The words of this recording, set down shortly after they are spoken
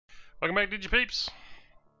Welcome back, DigiPeeps.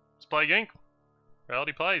 Let's play Gink.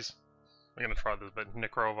 Reality plays. We're going to try the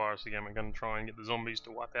necrovirus again. We're going to try and get the zombies to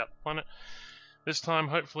wipe out the planet. This time,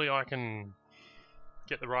 hopefully I can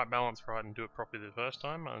get the right balance right and do it properly the first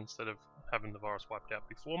time, instead of having the virus wiped out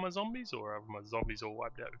before my zombies, or having my zombies all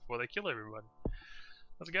wiped out before they kill everybody.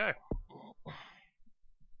 Let's go.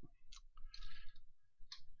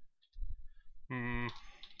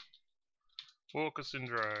 Walker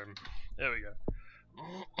syndrome. There we go.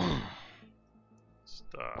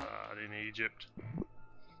 Start in Egypt.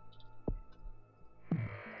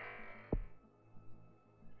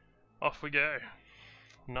 Off we go.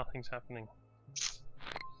 Nothing's happening.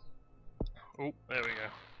 Oh, there we go.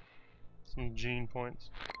 Some gene points.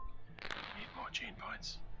 Need more gene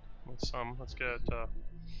points. With some. Let's get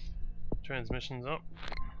transmissions up.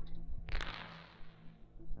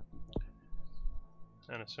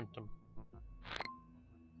 And a symptom.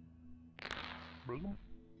 Bloom.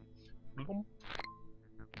 Bloom.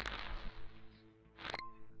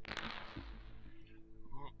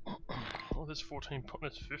 Oh, there's 14 point,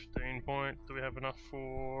 there's 15 point. Do we have enough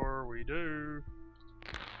for? We do.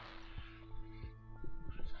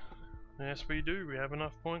 Yes, we do. We have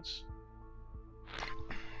enough points.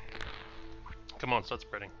 Come on, start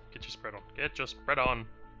spreading. Get your spread on. Get your spread on.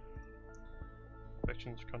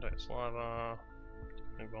 Infections, contact saliva.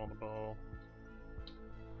 Invulnerable.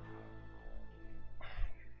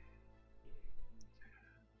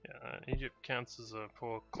 Yeah, Egypt counts as a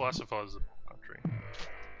poor, classifies as a poor country.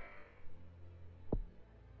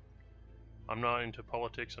 I'm not into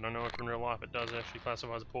politics, I don't know if in real life it does actually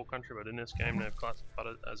classify as a poor country, but in this game they've classified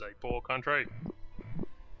it as a poor country.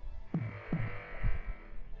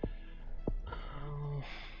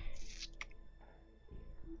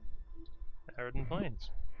 Arid and plains.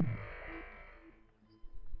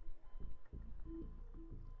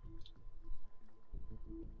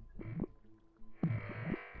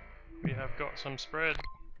 We have got some spread,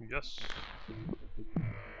 yes.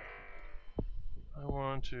 I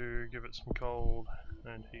want to give it some cold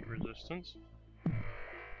and heat resistance.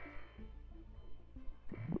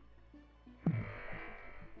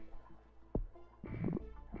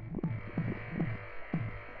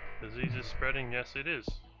 Disease is spreading, yes it is.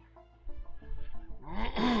 Let's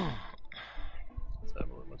have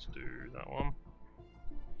a look, let's do that one.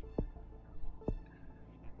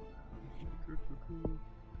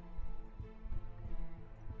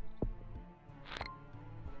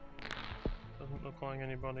 Doesn't look like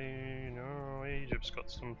anybody. No, Egypt's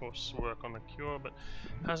got some work on the cure, but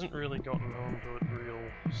hasn't really gotten onto it real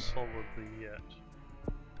solidly yet.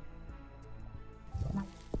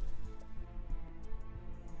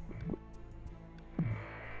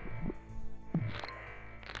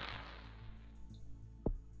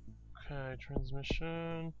 Okay,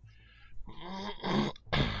 transmission.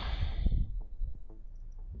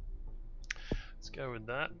 Let's go with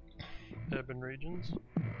that. Urban regions.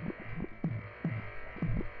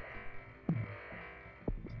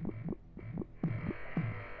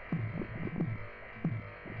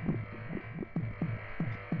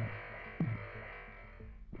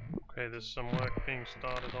 Okay, there's some work being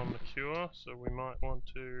started on the cure, so we might want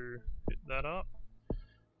to hit that up.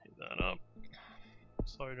 Hit that up.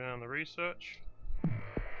 Slow down the research.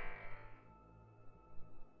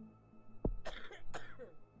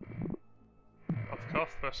 Cough,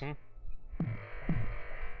 cough, person.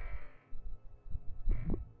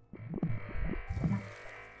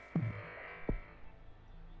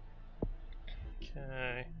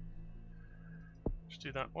 Okay. Let's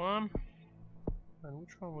do that one. And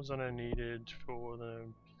which one was that I needed for the...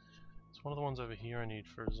 It's one of the ones over here I need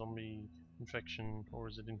for a zombie infection, or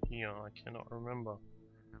is it in here? I cannot remember.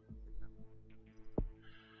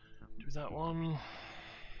 Do that one.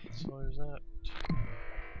 So is that...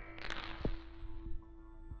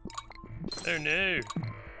 Oh no!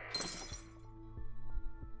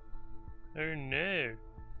 Oh no!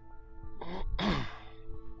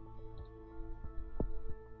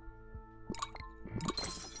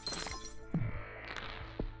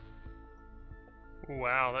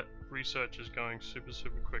 Wow, that research is going super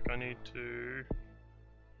quick. I need to...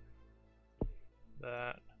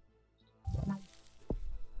 that...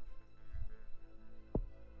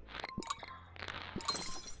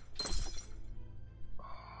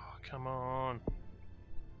 Oh, come on.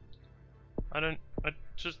 I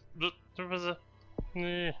just... There was a...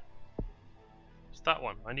 It's that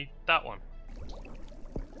one. I need that one.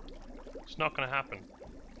 It's not gonna happen.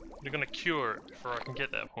 They're gonna cure it before I can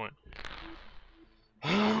get that point.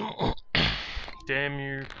 Damn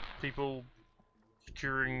you, people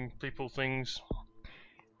curing people things.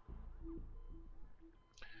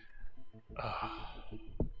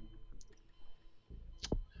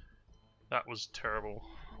 That was terrible.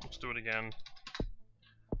 Let's do it again.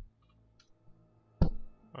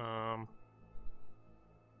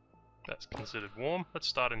 That's considered warm. Let's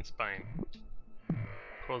start in Spain.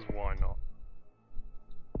 Because why not?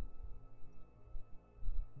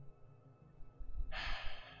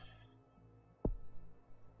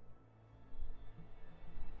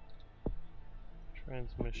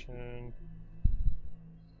 Transmission.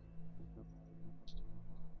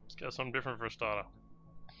 Let's get something different for a starter.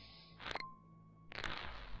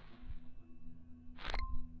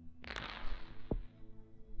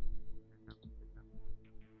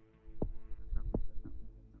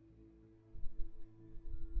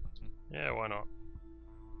 Yeah, why not?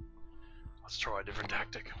 Let's try a different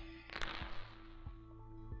tactic.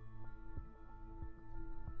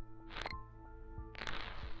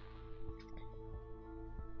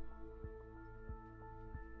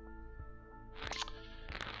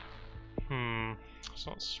 It's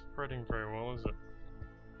not spreading very well, is it?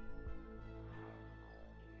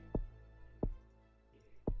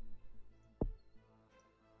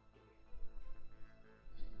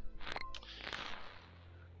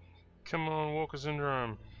 Come on, Walker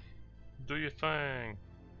Syndrome. Do your thing.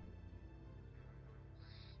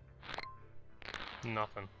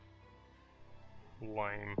 Nothing.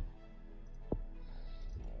 Lame.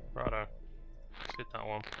 Righto. Let's hit that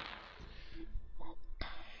one.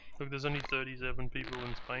 Look, there's only 37 people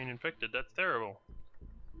in Spain infected. That's terrible.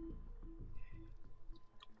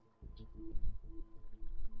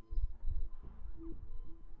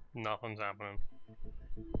 Nothing's happening.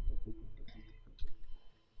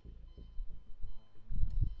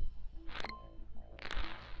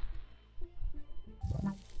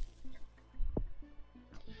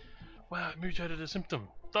 Wow, it mutated a symptom.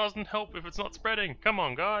 Doesn't help if it's not spreading. Come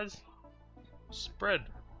on, guys. Spread.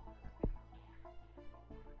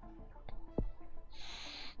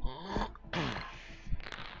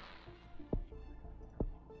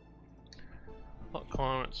 Hot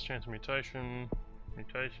climates, chance of mutation,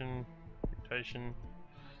 mutation.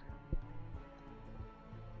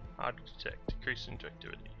 Hard to detect, decrease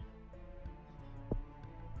infectivity.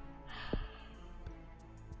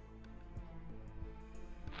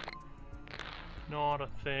 Not a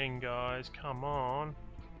thing, guys, come on.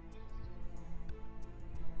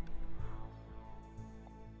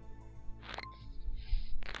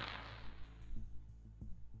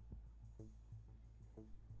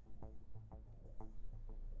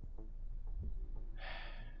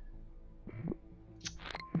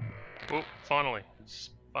 Oh, finally. It's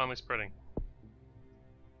finally spreading.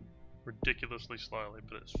 Ridiculously slowly,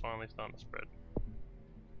 but it's finally starting to spread.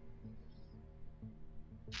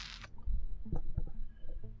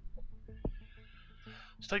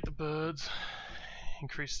 Let's take the birds,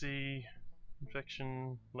 increase the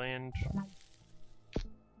infection, land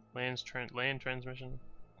transmission.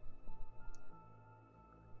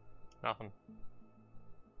 Nothing.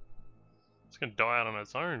 It's gonna die out on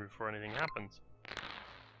its own before anything happens.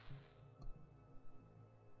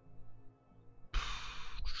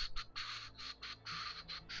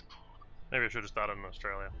 Maybe I should have started in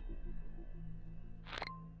Australia.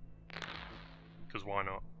 Because why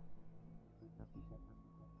not?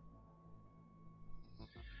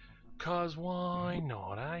 Cause why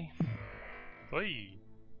not, eh? Hey,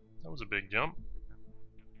 that was a big jump.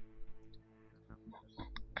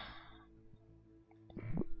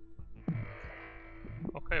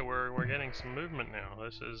 Okay, we're getting some movement now.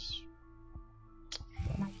 This is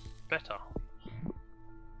better.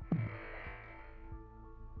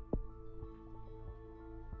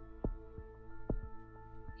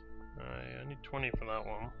 I need 20 for that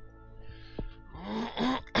one.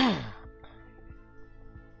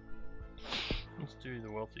 Let's do the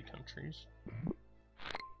wealthy countries.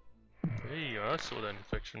 There you go, I saw that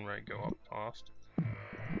infection rate go up fast.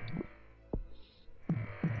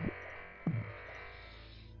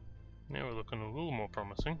 Now we're looking a little more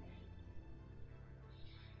promising.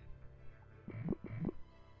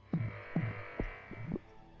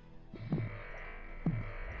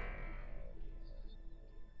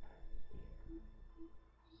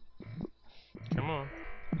 Come on.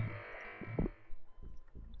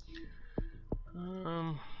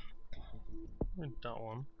 Read that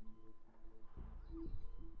one.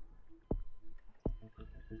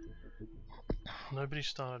 Nobody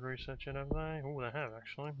started research yet, have they? Oh, they have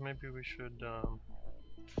actually. Maybe we should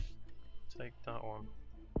take that one.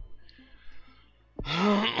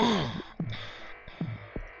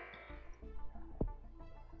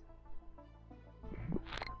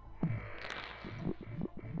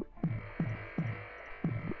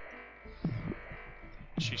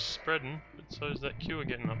 She's spreading, but so is that cure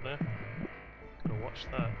getting up there. Gotta watch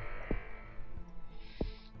that.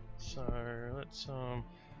 So let's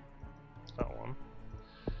that one,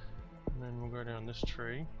 and then we'll go down this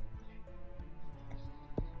tree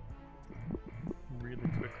really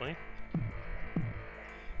quickly.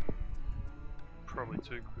 Probably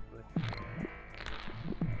too quickly.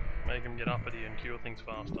 Make him get uppity and cure things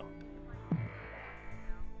faster.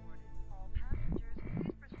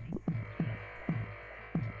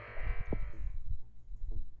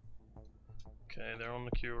 Okay, they're on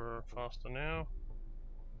the cure faster now.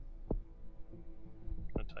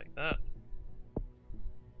 Gonna take that.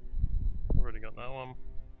 Already got that one.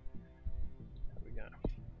 There we go.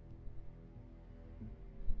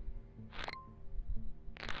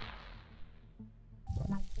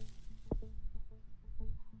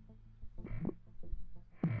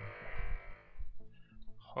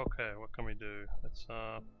 Okay, what can we do? Let's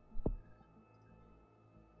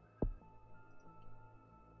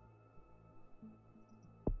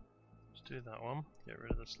do that one. Get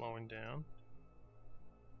rid of the slowing down.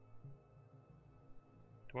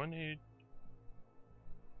 Do I need...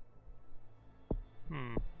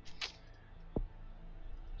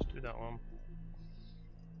 Let's do that one.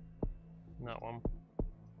 And that one.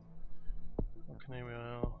 Okay,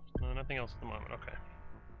 well, no, nothing else at the moment, okay.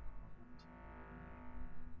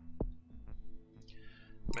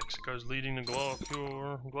 Mexico's leading the global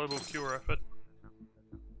cure effort.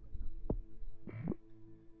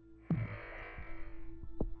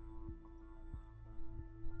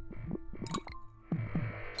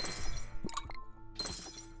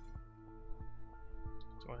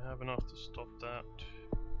 Do I have enough to stop that?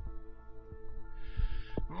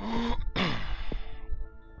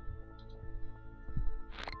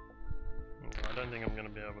 I don't think I'm going to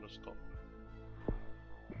be able to stop.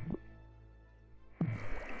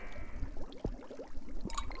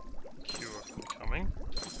 Cure from coming.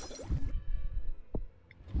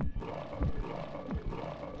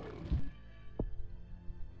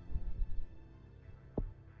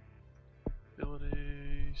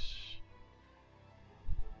 Abilities.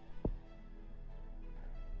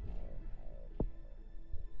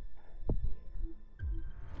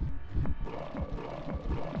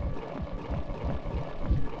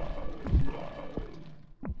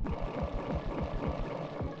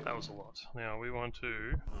 That was a lot. Now we want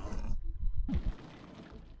to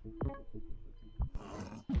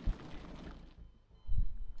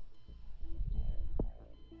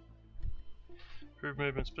improve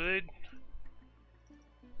movement speed.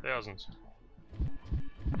 Thousands.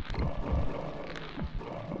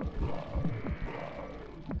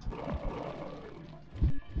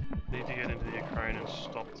 Need to get into the Ukraine and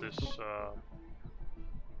stop this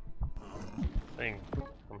thing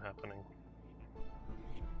from happening.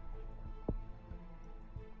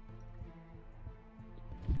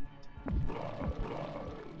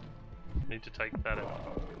 Need to take that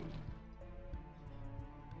out.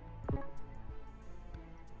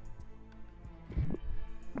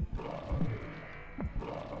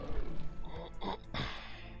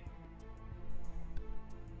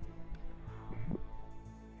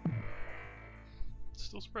 It's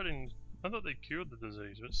still spreading. I thought they cured the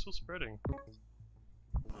disease, but it's still spreading.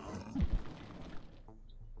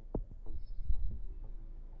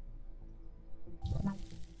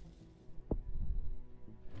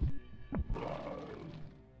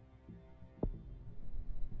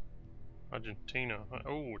 Argentina.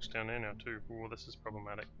 Oh, it's down there now too. Oh, this is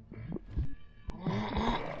problematic.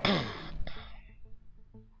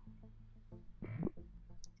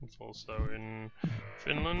 It's also in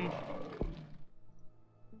Finland.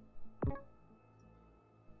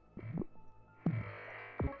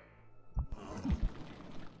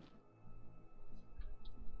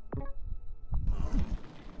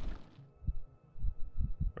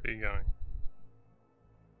 Where are you going?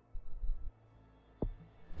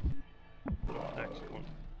 Excellent.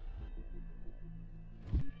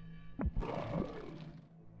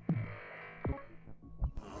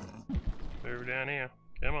 Move down here.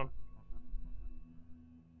 Come on.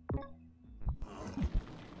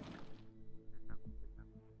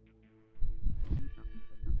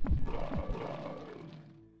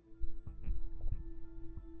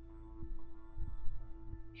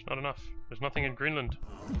 It's not enough. There's nothing in Greenland.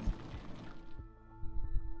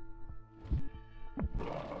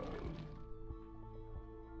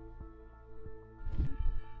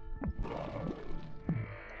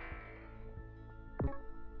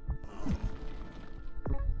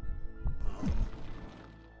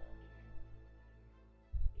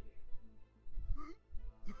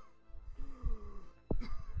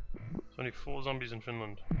 Only 4 zombies in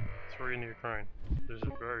Finland, 3 in the Ukraine. This is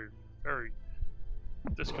very, very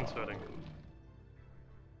disconcerting.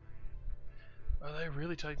 Oh, they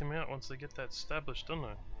really take them out once they get that established, don't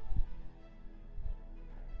they?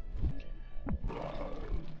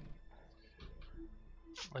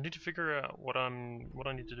 I need to figure out what I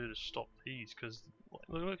need to do to stop these, because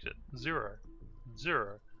look at it, 0,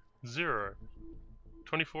 0, 0,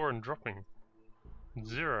 24 and dropping,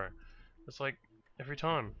 0. It's like every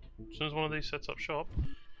time. As soon as one of these sets up shop,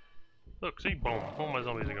 look, see, boom, all my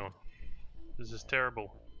zombies are gone. This is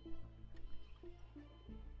terrible.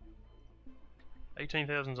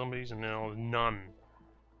 18,000 zombies and now none.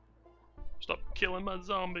 Stop killing my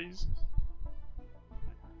zombies.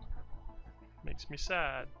 Makes me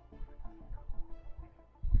sad.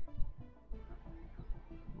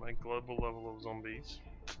 My global level of zombies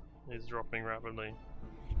is dropping rapidly.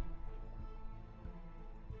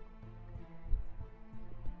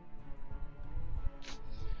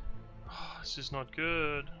 Oh, this is not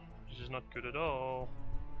good. This is not good at all.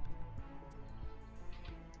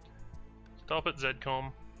 Stop it,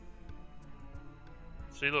 zcom.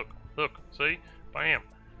 See, look, see? Bam!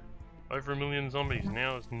 Over 1 million zombies.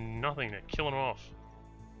 Now there's nothing. They're killing them off.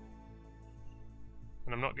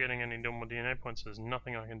 And I'm not getting any more DNA points, so there's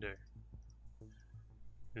nothing I can do.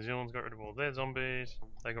 New Zealand's got rid of all their zombies.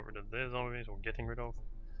 They got rid of their zombies, or getting rid of.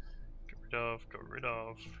 Got rid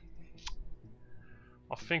of.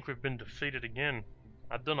 I think we've been defeated again.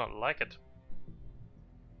 I do not like it.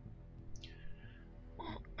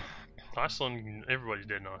 Iceland, everybody's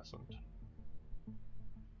dead in Iceland.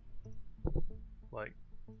 Like,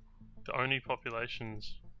 the only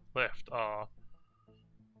populations left are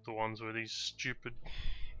the ones where these stupid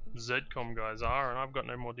zcom guys are, and I've got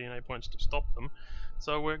no more DNA points to stop them,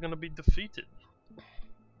 so we're going to be defeated.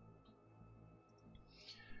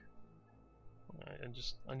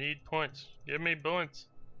 I need points. Give me points.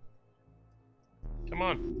 Come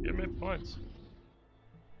on, give me points.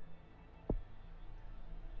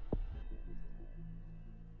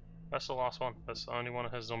 That's the last one. That's the only one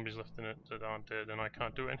that has zombies left in it that aren't dead, and I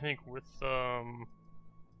can't do anything with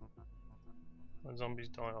when zombies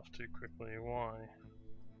die off too quickly. Why?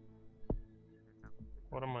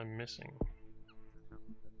 What am I missing?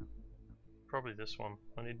 Probably this one.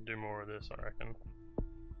 I need to do more of this, I reckon.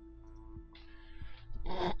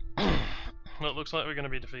 Well, it looks like we're going to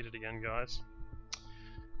be defeated again, guys.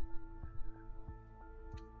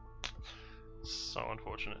 So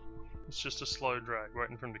unfortunate. It's just a slow drag,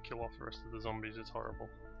 waiting for him to kill off the rest of the zombies. It's horrible.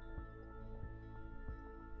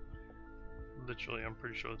 Literally, I'm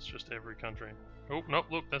pretty sure it's just every country. Oh, nope,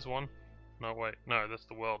 look, there's one. No, wait, no, that's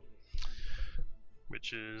the world.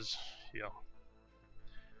 Which is here.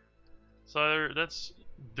 So, that's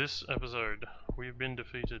this episode. We've been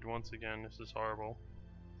defeated once again. This is horrible.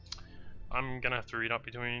 I'm gonna have to read up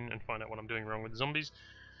between and find out what I'm doing wrong with zombies.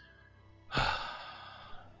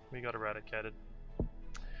 We got eradicated.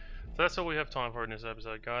 So that's all we have time for in this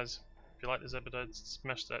episode, guys. If you like this episode,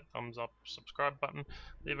 smash that thumbs up, subscribe button,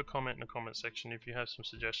 leave a comment in the comment section if you have some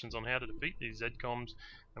suggestions on how to defeat these zcoms,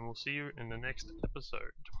 and we'll see you in the next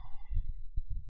episode.